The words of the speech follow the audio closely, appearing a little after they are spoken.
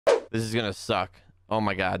This is gonna suck. Oh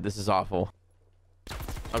my god, this is awful.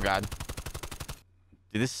 Oh god.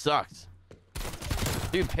 Dude, this sucks.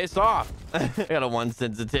 Dude, piss off. I got a 1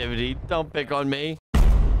 sensitivity. Don't pick on me.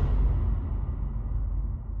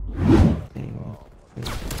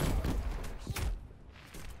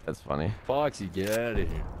 That's funny. Foxy, get out of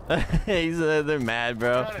here. They're mad,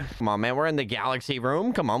 bro. Come on, man. We're in the galaxy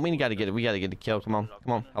room. Come on, we gotta get a kill. Come on,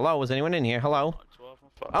 come on. Hello, was anyone in here? Hello.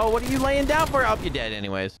 Oh, what are you laying down for? Oh, you're dead,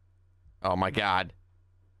 anyways. Oh my god.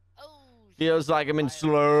 Feels like I'm in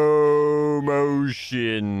slow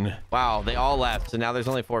motion. Wow, they all left. So now there's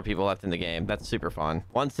only 4 people left in the game. That's super fun.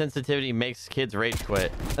 1 sensitivity makes kids rage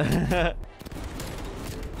quit.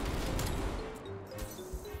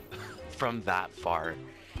 From that far.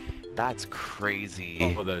 That's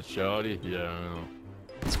crazy. Oh, that shawty? Yeah, I know.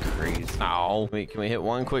 It's crazy. Oh, wait, can we hit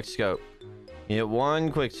 1 quick scope? You hit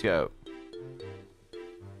 1 quick scope.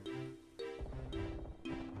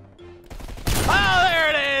 Oh, there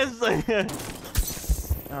it is!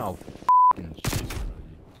 Oh, f***ing shit.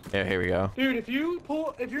 Yeah, here we go. Dude, if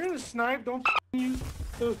you're in a snipe, don't use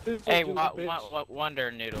those pistols. Hey, Wonder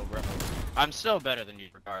Noodle, bro. I'm still better than you,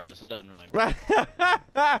 regardless. It doesn't really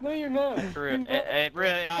matter. No, you're not. It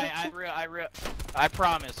really, I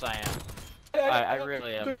promise I am. I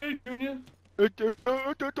really am.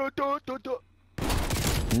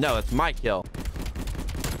 No, it's my kill.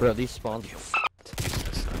 Bro, these spawns.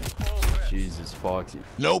 Jesus, Foxy.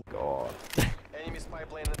 Nope. God. Enemy spy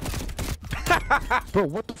plane. Bro,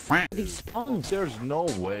 what the f*** are these spawns? There's no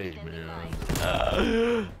way,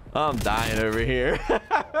 man. I'm dying over here.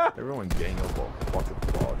 Everyone gang up on fucking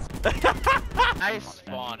bots. I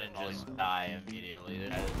spawn and just die immediately.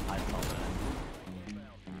 I felt that.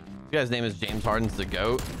 This guy's name is James Harden's the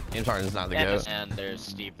GOAT. James Harden's not the GOAT. And there's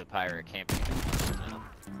Steve the Pirate camping.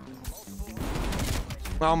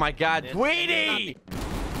 Oh my god, Tweety!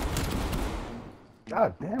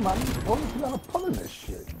 God damn, I need to pull in this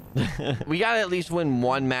shit. We gotta at least win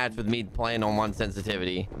 1 match with me playing on 1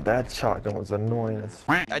 sensitivity. That shotgun was annoying.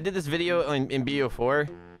 I did this video in BO4,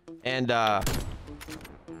 and I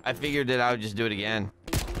figured that I would just do it again.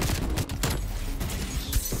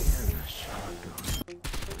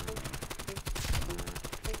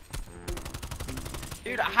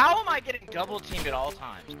 Dude, how am I getting double teamed at all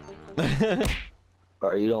times?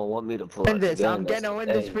 Or you don't want me to pull out this. I'm gonna win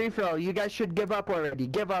this free throw. You guys should give up already.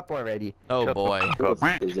 Give up already. Oh boy.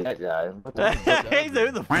 Is that guy? Hey, who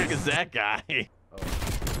the fuck is that guy?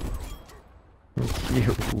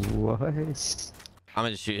 What? I'm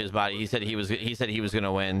gonna shoot his body. He said he was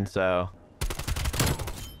gonna win, so.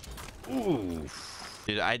 Oof.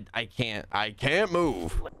 Dude, I can't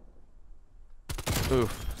move.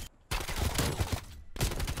 Oof.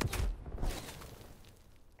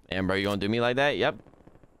 Damn, bro, you gonna do me like that? Yep.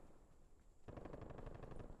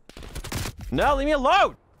 No, leave me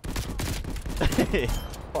alone!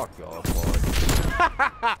 Fuck off,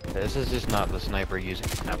 This is just not the sniper using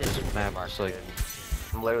snappers. It's like,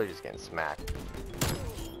 I'm literally just getting smacked.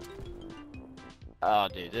 Oh,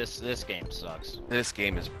 dude, this game sucks. this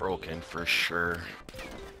game is broken for sure.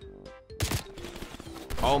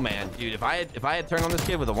 Oh man, dude, if I had turned on this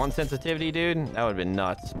kid with a 1 sensitivity, dude, that would have been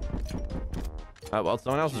nuts. Oh well,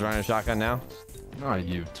 someone else is running a shotgun now. Not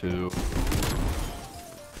you two.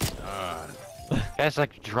 Guy's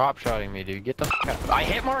like drop shotting me, dude. Get the f out. I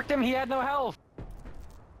hit marked him. He had no health.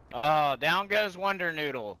 Oh, down goes Wonder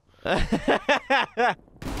Noodle. Yeah,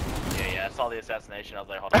 I saw the assassination. I was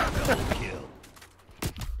like, hold on. Double kill.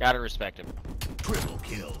 Gotta respect him. Triple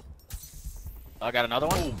kill. I got another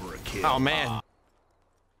one. Overkill. Oh man.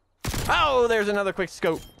 Oh, there's another quick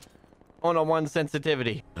scope on a 1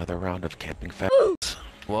 sensitivity. Another round of camping fast.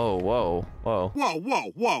 Whoa, whoa, whoa. Whoa,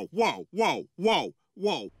 whoa, whoa, whoa, whoa, whoa,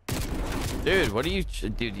 whoa. Dude, what are you?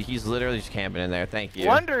 Dude, he's literally just camping in there. Thank you.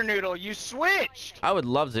 Wonder Noodle, you switched. I would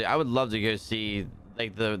love to go see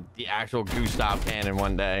like the actual Gustav cannon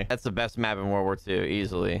one day. That's the best map in World War II,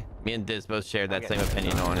 easily. Me and Diz both shared that same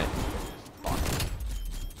opinion on it. I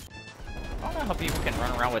don't know how people can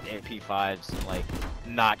run around with MP5s and like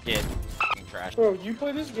not get f***ing trashed. Bro, you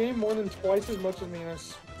play this game more than twice as much as me, and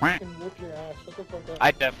I can whoop your ass. What the fuck? I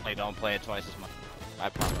definitely don't play it twice as much. I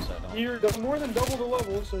promise I don't. You're more than double the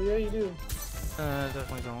level, so yeah, you do.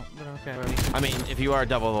 Definitely don't, but okay. I mean, if you are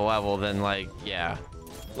double the level, then like, yeah.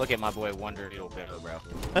 Look at my boy Wonder Noodle Bitter, bro.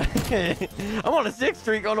 I'm on a 6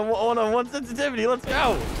 streak on a 1 sensitivity. Let's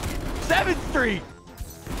go. 7 streak.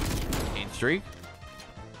 8 streak.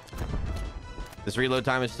 This reload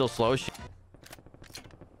time is still slow as shit.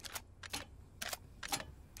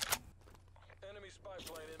 Enemy spy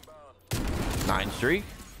plane inbound. 9 streak.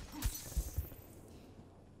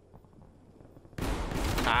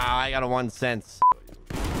 Wow, I got a 1 cent.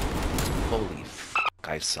 Holy f***,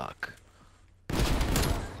 I suck.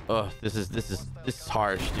 Oh, this is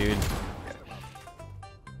harsh, dude.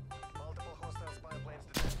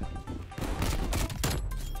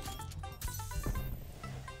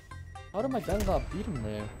 How did my gun not beat him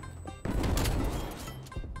there?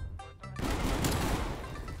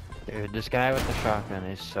 Dude, this guy with the shotgun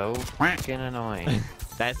is so freaking annoying.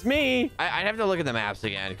 That's me. I'd have to look at the maps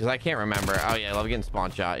again because I can't remember. Oh yeah, I love getting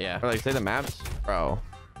spawn shot. Yeah. Or like say the maps, bro.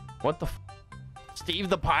 What the? Steve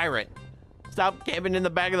the pirate. Stop camping in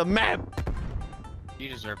the back of the map. You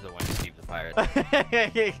deserve the win, Steve the Pirate. Come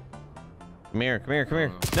here, come here, come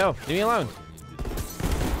here. No, leave me alone.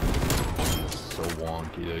 So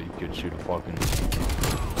wonky that you could shoot a fucking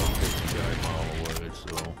 50 guy a mile away,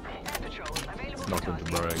 so it's nothing to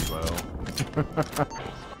brag about.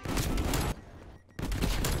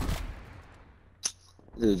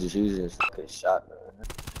 Dude, just use this fucking shotgun.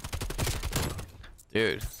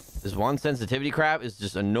 Dude, this 1 sensitivity crap is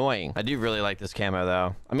just annoying. I do really like this camo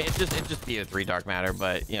though. I mean, it's just Theater 3 Dark Matter,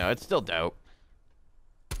 but you know, it's still dope.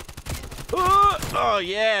 Oh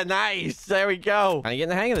yeah, nice. There we go. I'm getting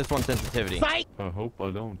the hang of this 1 sensitivity. Fight! I hope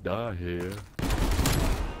I don't die here.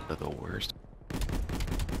 They're the worst.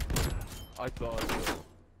 I thought.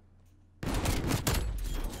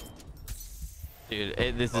 Dude,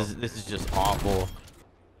 this is just awful.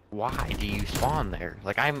 Why do you spawn there?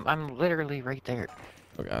 Like I'm literally right there.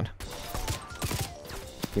 Oh god.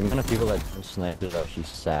 The amount of people that sniped is actually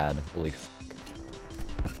sad. Holy f.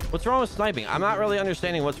 What's wrong with sniping? I'm not really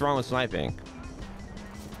understanding what's wrong with sniping.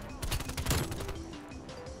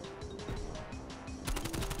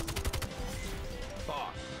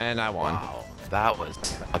 And I won. Wow, that was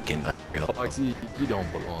fucking unreal. Foxy, you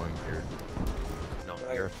don't belong here. No,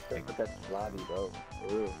 you're That's lobby, bro.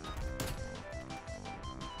 Ew.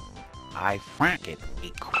 I freaking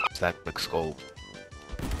hate that quick scope.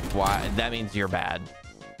 Why? That means you're bad.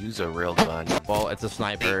 Use a real gun. Well, it's a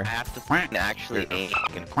sniper. I have to actually aim.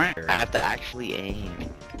 I have to actually aim.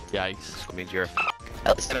 Yikes. That means you're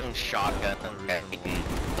a shotgun.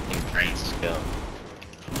 Train skill.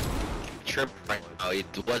 Trip right now. It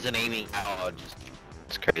wasn't aiming at all. Just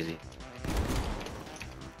it's crazy.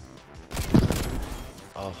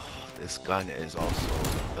 Oh, this gun is also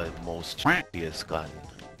the most trippiest gun.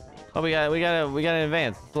 Oh, we got an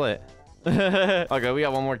advance. Split. Okay, we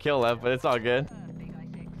got 1 more kill left, but it's all good.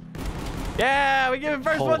 Yeah, we give it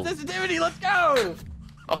first 1 sensitivity. Let's go.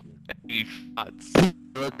 Oh, you shots.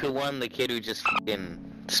 Look who won, the kid who just fucking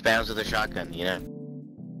spams with a shotgun, you know?